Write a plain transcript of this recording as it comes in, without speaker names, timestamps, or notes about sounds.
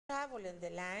travel in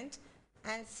the land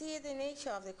and see the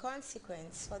nature of the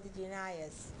consequence for the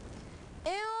deniers.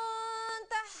 إن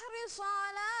تحرص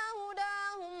على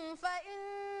هداهم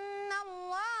فإن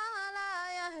الله لا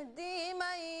يهدي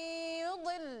من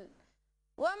يضل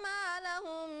وما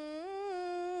لهم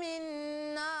من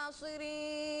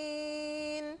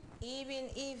ناصرين. Even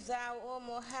if thou, O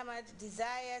Muhammad,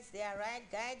 desires their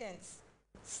right guidance,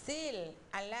 still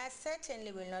Allah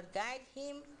certainly will not guide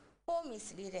him who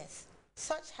misleadeth.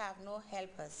 Such have no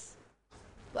helpers.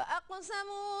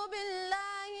 وأقسموا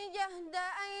بالله جهد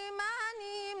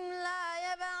أيمانهم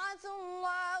لا يبعث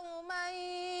الله من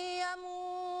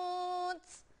يموت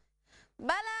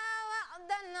بلى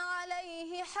وعدا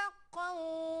عليه حقا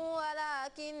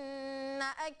ولكن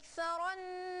أكثر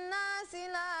الناس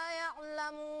لا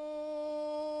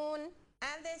يعلمون.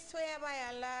 And they swear by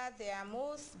Allah their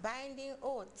most binding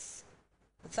oaths,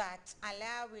 that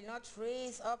Allah will not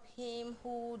raise up him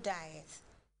who dieth.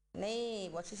 Nay,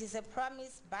 but it is a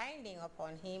promise binding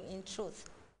upon him in truth,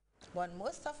 but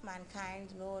most of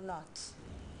mankind know not.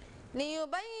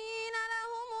 ليبين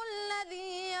لهم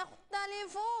الذي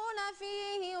يختلفون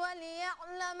فيه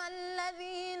وليعلم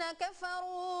الذين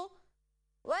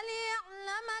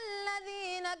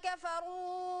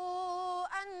كفروا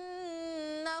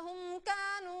أنهم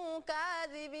كانوا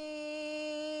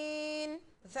كاذبين.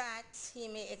 That he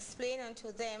may explain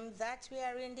unto them that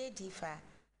wherein they differ,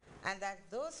 and that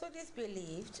those who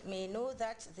disbelieved may know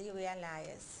that they were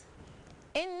liars.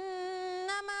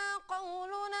 إنما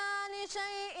قولنا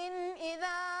لشيء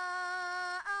إذا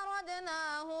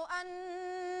أردناه أن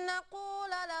نقول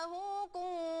له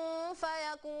كن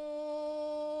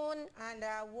فيكون. And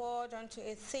our word unto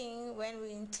a thing when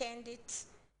we intend it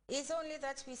is only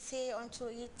that we say unto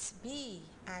it, be,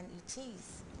 and it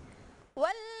is.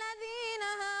 والذين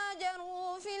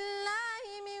هاجروا في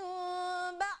الله من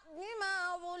بعد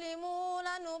ما ظلموا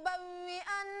لنبوئنهم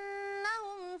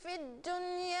في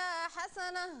الدنيا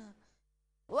حسنة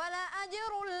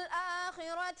ولأجر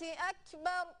الآخرة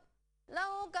أكبر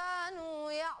لو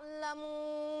كانوا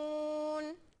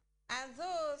يعلمون. And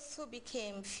those who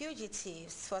became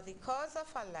fugitives for the cause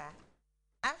of Allah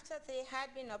after they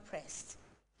had been oppressed,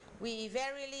 we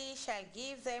verily shall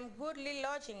give them goodly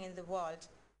lodging in the world,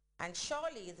 and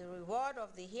surely the reward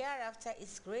of the hereafter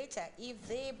is greater if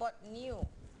they but knew.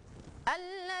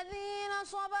 الذين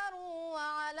صبروا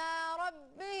وعلى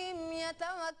ربهم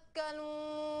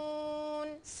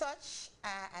يتوكلون. Such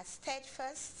are as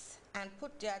steadfast and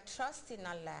put their trust in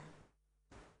Allah.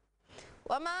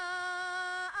 وما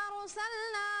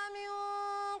أرسلنا من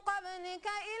قبلك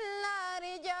إلا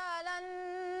رجالا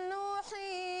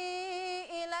نوحي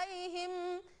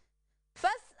إليهم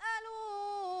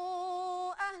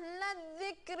فاسألوا أهل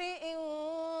الذكر إن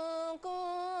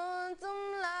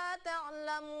كنتم لا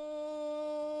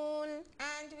تعلمون.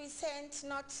 And we sent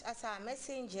not as our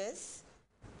messengers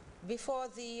before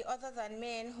thee other than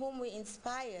men whom we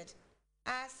inspired.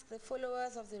 Ask the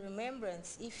followers of the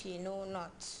remembrance if ye know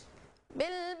not.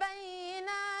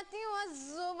 بالبينات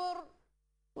والزبر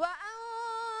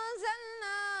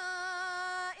وأنزلنا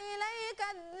إليك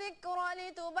الذكر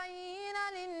لتبين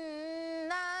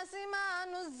للناس ما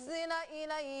نزل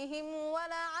إليهم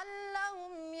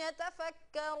ولعلهم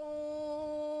يتفكرون.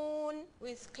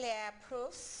 With clear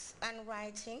proofs and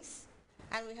writings,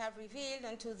 and we have revealed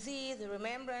unto thee the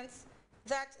remembrance,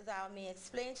 that thou may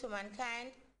explain to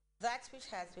mankind that which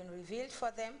has been revealed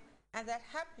for them, and that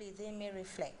haply they may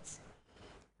reflect.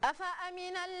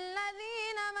 أفأمن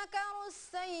الذين مكروا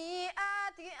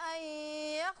السيئات أن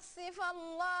يخسف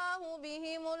الله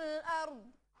بهم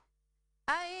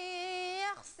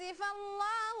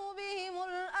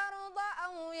الأرض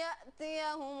أو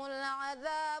يأتيهم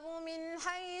العذاب من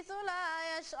حيث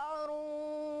لا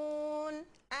يشعرون.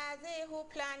 Are they who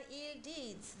plan ill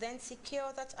deeds then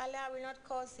secure that Allah will not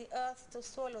cause the earth to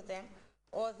swallow them,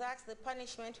 or that the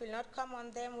punishment will not come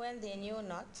on them when they knew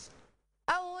not?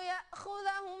 أو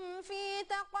يأخذهم في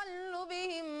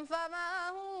تقلبهم فما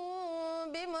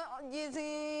هم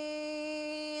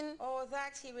بمعجزين. Or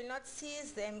that he will not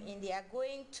seize them in their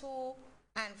going to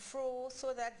and fro,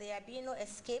 so that there be no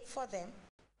escape for them.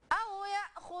 أو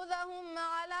يأخذهم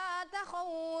على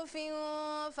تخوف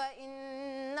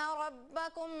فإن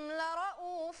ربكم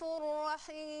لرؤوف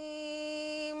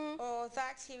رحيم. Or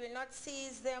that he will not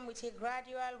seize them with a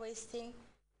gradual wasting.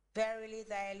 Verily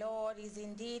thy Lord is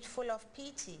indeed full of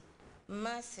pity,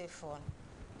 merciful.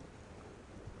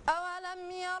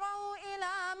 أولم يروا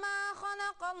إلى ما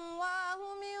خلق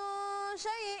الله من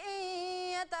شيء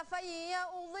يتفيأ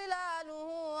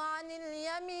ظلاله عن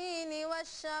اليمين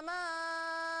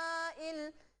والشمائل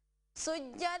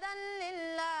سجدا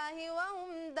لله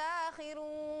وهم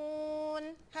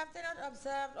داخرون. Have they not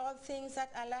observed all things that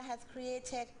Allah has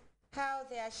created, how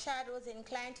their shadows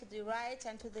incline to the right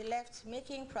and to the left,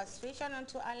 making prostration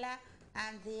unto Allah,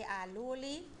 and they are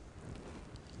lowly?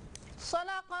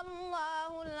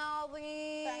 Sadaqallahul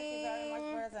Azim. Thank you very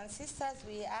much, brothers and sisters.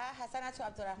 We are Hassanatu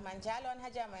Abdurrahman Jalo and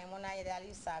Haja Maimuna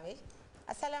Yadali Savage.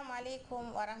 Assalamu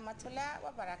alaikum wa rahmatullah wa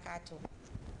barakatuh.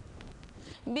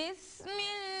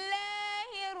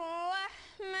 Bismillahir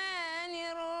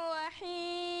Rahmanir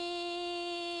Rahim.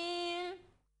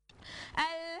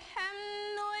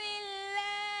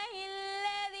 Alhamdulillahi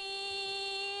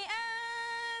alladhi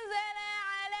anzala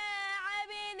ala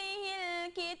 'abdihi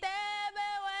al-kitaba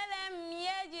wa lam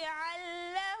yaj'al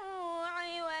lahu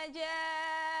 'iwaja.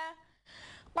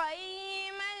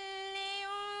 قيما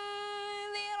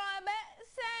لينذر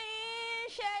بأسا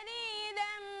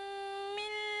شديدا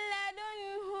من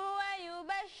لدنه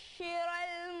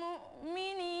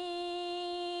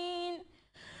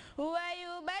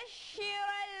ويبشر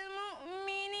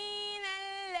المؤمنين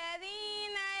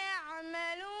الذين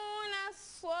يعملون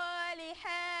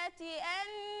الصالحات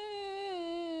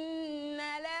أن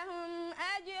لهم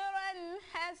أجرا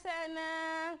حسنا.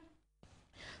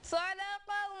 صدق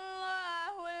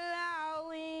الله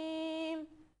العظيم.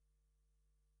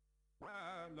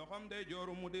 loxom de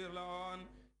jooru mudir la woon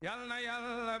yal na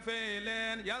yàlla fay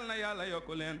leen yal na yàlla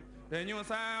yokku leen te ñu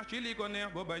saax ci li ko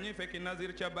neex ba bañu fekki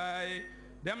Nazir ca baay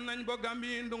dem nañ bo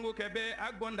Gambi Ndungu Kebe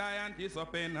ak bo Ndaayaan ci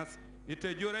soppe nas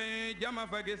ite jure jama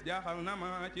fa gis jaaxal na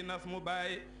ma ci nas mu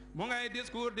baay mu ngay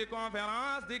discours di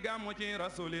conférence di gàmmu ci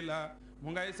rasulillah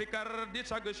mu ngay sikar di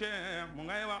tagg cheikh mu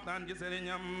ngay waxtaan ci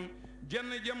sëriñam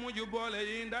jenn jëmm ju boole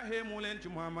yi ndaxe mu leen ci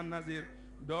Muhammad Nazir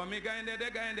doomi gaynde de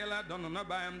gaynde la doon na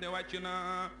baayam de wàcc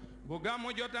na bu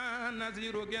gàmmu jotaan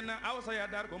Naziru génn aw sa ya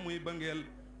dar ko muy bëngeel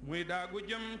muy daagu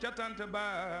jëm ca tant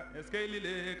ba est-ce que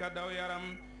lile ka daw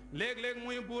yaram léeg-léeg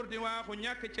muy buur di waaxu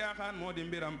ñàkk caaxaan moo di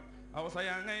mbiram aw sa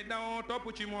yaa ngay daw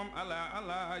topp ci moom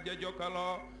ala ja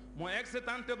jokkaloo mu egsi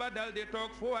tant ba dal di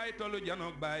toog fu waay tollu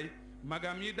janoog baay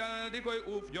magam yi dal di koy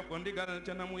uuf jox ko ndigal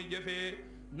ca na muy jëfee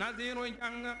Naziru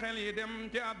jàng xel yi dem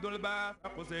ci Abdul Baas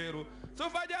ak Xuseyru su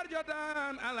fajar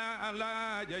jotaan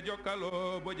ala ja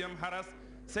jokkaloo bo jëm xaras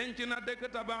senc na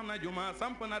dëkk tabax na juma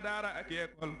samp na daara ak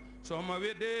école soo ma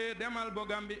weddee demal bo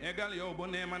Gambi égal yow bu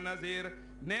Neema Nazir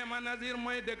Neema Nazir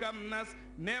mooy dëkkam nas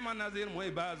Neema Nazir mooy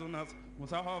baasu nas mu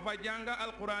saxoo fa jàng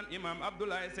alquran imam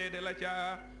Abdoulaye Seyde la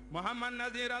ca Muhammad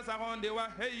Nazir a saxoon di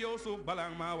wax hey yow suuf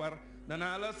balang maa war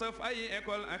danaa la sëf ay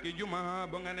école ak i juma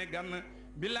ba nga ne gann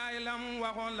bilaay lam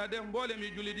waxoon la def mboolem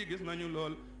yi julli di gis nañu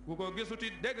lool ku ko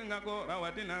gisuti dégg nga ko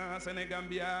rawatina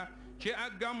Sénégambia ci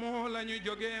ak gàmmu la ñuy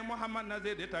jógee Muhammad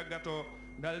Nazir di tàggatoo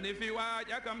dal di fi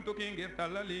waaj akam tukki ngir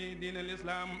tallali diine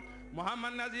l'islam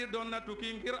Muhammad Nazir doon na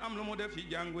tukki ngir am lu mu def ci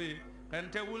jàngu yi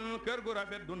xentewul kër gu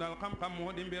rafet dundal xam-xam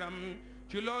moo di mbiram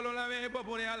ci loolu la wee ba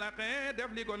bur yàlla xee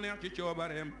def li ko neex ci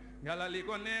coobareem yàlla li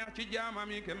ko neex ci jaamam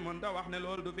yi kenn mën ta wax ne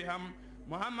loolu du fi xam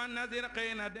Muhammad Nazir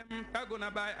xëy na dem tàggu na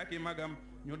baay ak i magam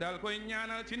ñu dal koy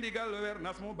ñaanal ci ndigal lu wér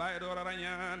nas mu baay door a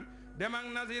rañaan dem ak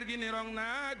Nazir gi niroog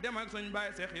naag dem ak suñ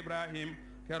baay Cheikh Ibrahim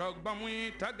keroog ba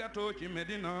muy tàggatoo ci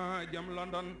Medina jëm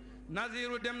London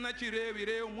Naziru dem na ci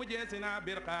réew mujjee si naa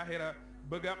biir Qahira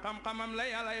bëgg a xam-xamam la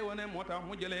yàllay wone moo tax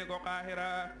mu jëlee ko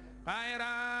Qahira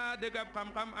dëgg ab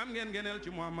xam-xam am ngeen ngeneel ci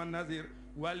Muhammad Nazir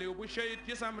waliw bu shahid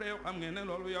ci sam réew xam ngeen ne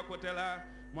loolu yokkute la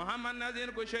Muhammad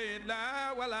Nazir ko shahid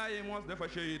la walaaye moos dafa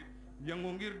shahid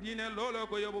yëngu ngir diine looloo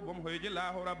ko yóbbu ba mu xoy ji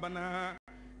laahu rabbana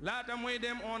laata muy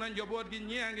dem oona njoboot gi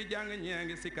ñii ngi jàng ñii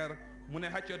ngi sikar mu ne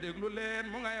xacca déglu leen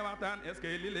mu ngay waxtaan est-ce que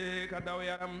li lee ka daw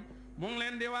yaram mu ngi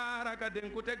leen di waar aka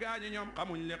dénku te gaañi ñoom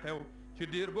xamuñ li xew ci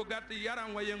diir bu gàtt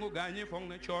yaram wa yëngu gaañi foog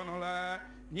ne coono la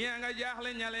ñii nga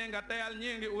jaaxle ñalee nga teyal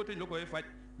ñii ngi uti lu koy faj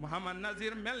Muhammad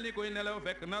Nazir mel ni koy nelaw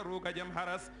fekk na ruuka jëm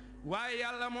xaras waaye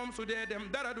yàlla moom su dee dem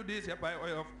dara du diis yëppay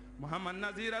oyof Muhammad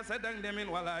Nazir a seddang demin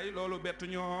walaay loolu bettu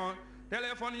ñoo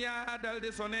téléphone yaa dal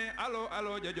di sonné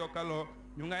allo ja jokkaloo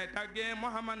ñu ngay tàggee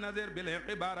Muhammad Nazir bi leen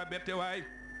xibaar a bette waay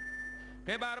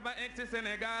xibaar ba egsi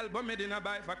Sénégal ba Medina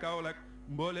Baay fa Kaolack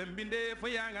mboolem bindee fu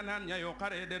yaa nga naan ñayu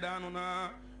xare de daanu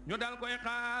na ñu dal koy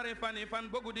xaare fani fan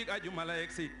ba guddik ajuma la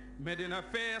egsi Medina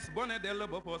fees bone dell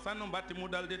ba foo sannu mbatti mu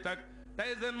dal di tag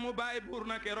tey seen mu baay buur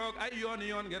na keroog ay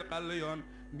yoon ngir xàll yoon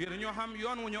ngir ñu xam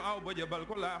yoon wu ñu aw ba jëbal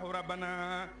ko laahu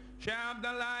rabbana Cheikh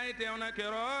Abdallahi teew na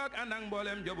keroog ànd ak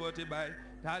mboolem jobooti baay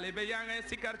taalibe yaa ngay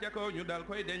sikkar ca kaw ñu dal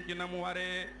koy denc na mu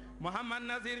waree Muhammad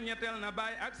Nazir ñetteel na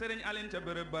baay ak Serigne Aline ca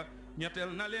bërëb ba ñetteel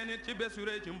na leen it ci bés yu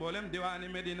rëy ci mboolem diwaani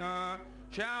Medina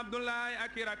Cheikh Abdoulaye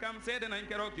ak i rakam seede nañ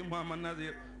keroog ci Muhammad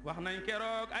Nazir wax nañ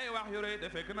keroog ay wax yu rëy te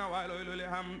fekk na waa looy lu li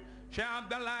xam Cheikh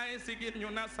Abdallahi sigit ñu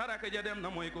na saraka ja dem na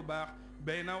mooy ku baax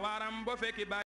béy na waaram ba fekki